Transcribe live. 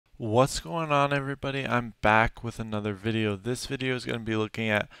What's going on, everybody? I'm back with another video. This video is going to be looking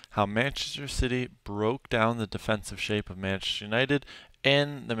at how Manchester City broke down the defensive shape of Manchester United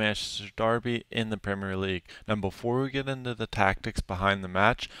and the Manchester Derby in the Premier League. Now, before we get into the tactics behind the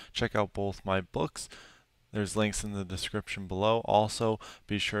match, check out both my books. There's links in the description below. Also,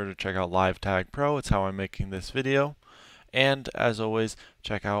 be sure to check out LiveTag.Pro. It's how I'm making this video. And as always,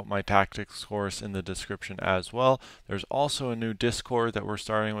 check out my tactics course in the description as well. There's also a new Discord that we're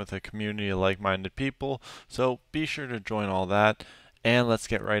starting with a community of like-minded people, so be sure to join all that. And let's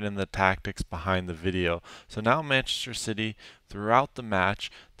get right in the tactics behind the video. So now Manchester City, throughout the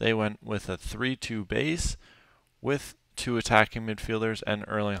match, they went with a 3-2 base with two attacking midfielders and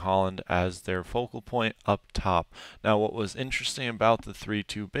Erling Haaland as their focal point up top. Now, what was interesting about the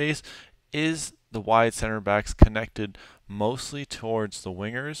 3-2 base is the wide center backs connected mostly towards the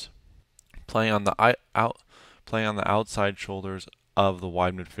wingers, playing on the outside shoulders of the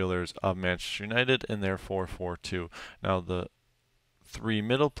wide midfielders of Manchester United in their 4-4-2. Now, the three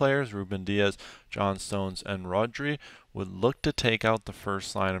middle players, Ruben Dias, John Stones, and Rodri, would look to take out the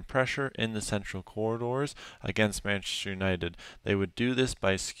first line of pressure in the central corridors against Manchester United. They would do this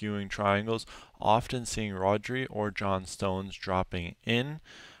by skewing triangles, often seeing Rodri or John Stones dropping in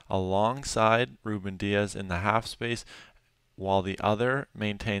alongside Ruben Dias in the half space, while the other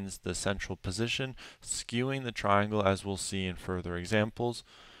maintains the central position, skewing the triangle as we'll see in further examples.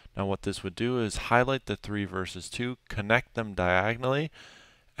 Now what this would do is highlight the 3 versus 2, connect them diagonally,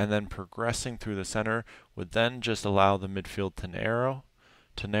 and then progressing through the center would then just allow the midfield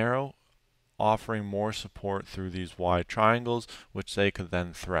to narrow, offering more support through these wide triangles, which they could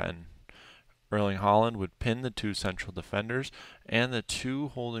then threaten. Erling Haaland would pin the 2 central defenders, and the 2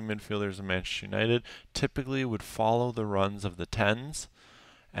 holding midfielders of Manchester United typically would follow the runs of the 10s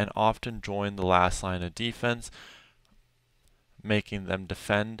and often join the last line of defense, making them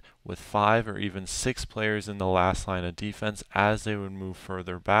defend with 5 or even 6 players in the last line of defense as they would move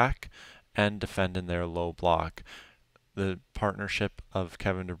further back and defend in their low block. The partnership of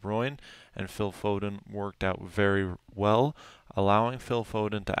Kevin De Bruyne and Phil Foden worked out very well, allowing Phil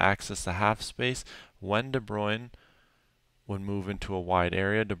Foden to access the half space. When De Bruyne would move into a wide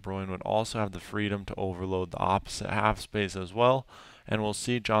area, De Bruyne would also have the freedom to overload the opposite half space as well. And we'll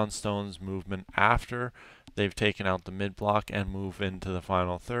see John Stones' movement after they've taken out the mid block and move into the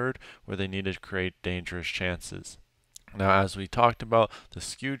final third, where they need to create dangerous chances. Now, as we talked about, the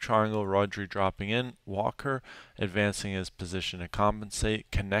skewed triangle, Rodri dropping in, Walker advancing his position to compensate,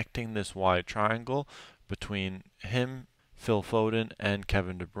 connecting this wide triangle between him, Phil Foden, and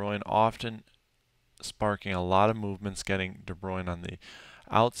Kevin De Bruyne, often sparking a lot of movements, getting De Bruyne on the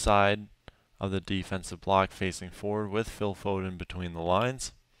outside of the defensive block facing forward with Phil Foden between the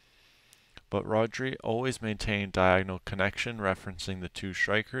lines. But Rodri always maintained diagonal connection, referencing the 2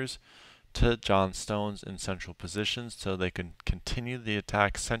 strikers to John Stones in central positions so they can continue the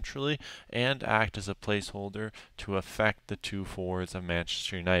attack centrally and act as a placeholder to affect the 2 forwards of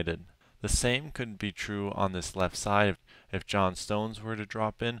Manchester United. The same could be true on this left side if John Stones were to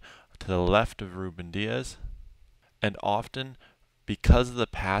drop in to the left of Ruben Dias. And often, because of the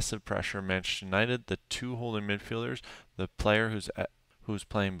passive pressure of Manchester United, the 2 holding midfielders, the player who's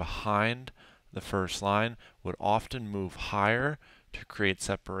playing behind the first line would often move higher to create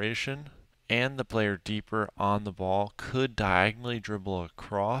separation, and the player deeper on the ball could diagonally dribble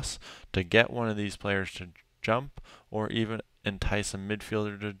across to get one of these players to jump, or even entice a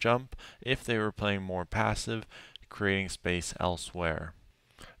midfielder to jump if they were playing more passive, creating space elsewhere.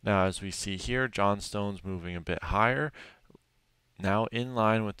 Now, as we see here, John Stones moving a bit higher, now in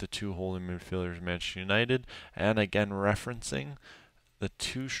line with the 2 holding midfielders of Manchester United, and again referencing the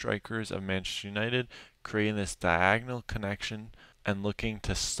 2 strikers of Manchester United, creating this diagonal connection and looking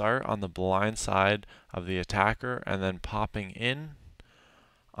to start on the blind side of the attacker and then popping in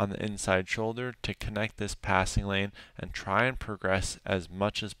on the inside shoulder to connect this passing lane and try and progress as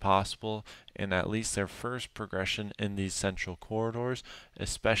much as possible in at least their first progression in these central corridors,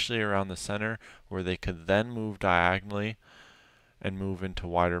 especially around the center, where they could then move diagonally and move into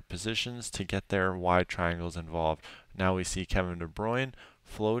wider positions to get their wide triangles involved. Now we see Kevin De Bruyne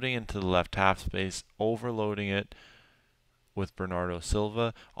floating into the left half space, overloading it with Bernardo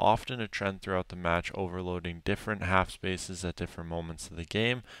Silva, often a trend throughout the match, overloading different half spaces at different moments of the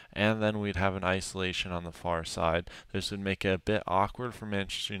game, and then we'd have an isolation on the far side. This would make it a bit awkward for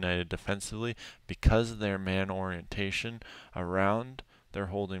Manchester United defensively because of their man orientation around their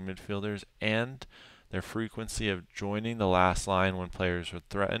holding midfielders and their frequency of joining the last line when players would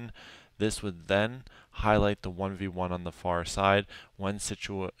threaten. This would then highlight the 1v1 on the far side when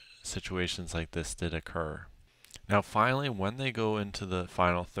situations like this did occur. Now finally, when they go into the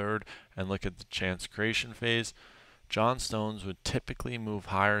final third and look at the chance creation phase, John Stones would typically move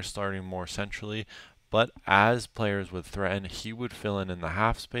higher, starting more centrally, but as players would threaten, he would fill in the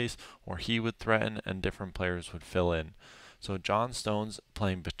half space, or he would threaten and different players would fill in. So John Stones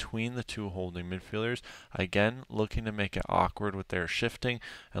playing between the two holding midfielders, again looking to make it awkward with their shifting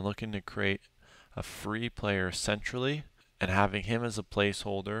and looking to create a free player centrally, and having him as a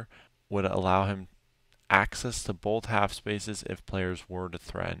placeholder would allow him access to both half spaces if players were to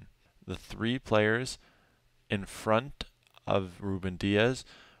threaten. The three players in front of Ruben Diaz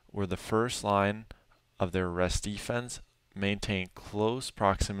were the first line of their rest defense, maintain close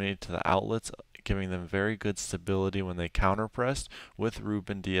proximity to the outlets, giving them very good stability when they counter-pressed, with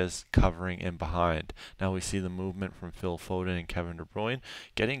Ruben Diaz covering in behind. Now we see the movement from Phil Foden and Kevin De Bruyne,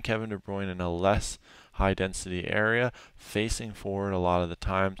 getting Kevin De Bruyne in a less high-density area, facing forward a lot of the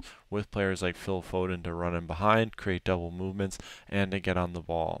times, with players like Phil Foden to run in behind, create double movements, and to get on the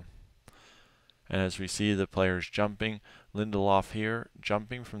ball. And as we see the players jumping, Lindelof here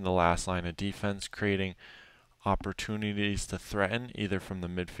jumping from the last line of defense, creating opportunities to threaten either from the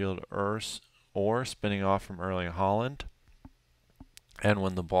midfield or spinning off from Erling Haaland. And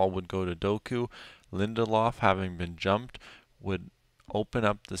when the ball would go to Doku, Lindelof, having been jumped, would open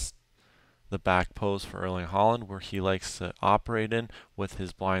up the back post for Erling Haaland, where he likes to operate in with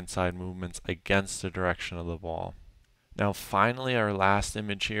his blindside movements against the direction of the ball. Now finally, our last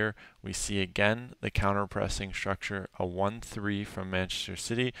image here, we see again the counter-pressing structure, a 1-3 from Manchester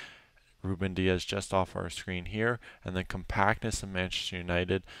City. Ruben Diaz just off our screen here, and the compactness of Manchester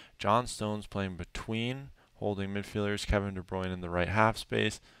United. John Stones playing between holding midfielders, Kevin De Bruyne in the right half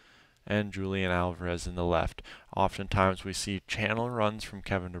space, and Julian Alvarez in the left. Oftentimes we see channel runs from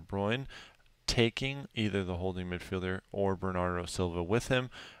Kevin De Bruyne, taking either the holding midfielder or Bernardo Silva with him,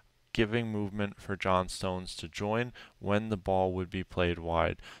 giving movement for John Stones to join when the ball would be played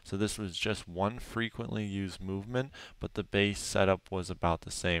wide. So this was just one frequently used movement, but the base setup was about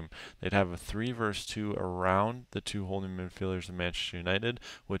the same. They'd have a 3 versus 2 around the two holding midfielders of Manchester United,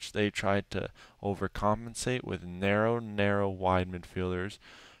 which they tried to overcompensate with narrow wide midfielders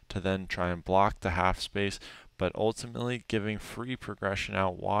to then try and block the half space, but ultimately giving free progression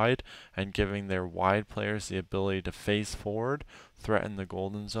out wide and giving their wide players the ability to face forward, threaten the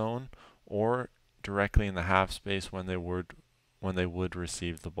golden zone, or directly in the half space when they would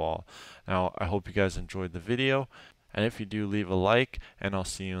receive the ball. Now, I hope you guys enjoyed the video, and if you do, leave a like, and I'll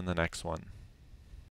see you in the next one.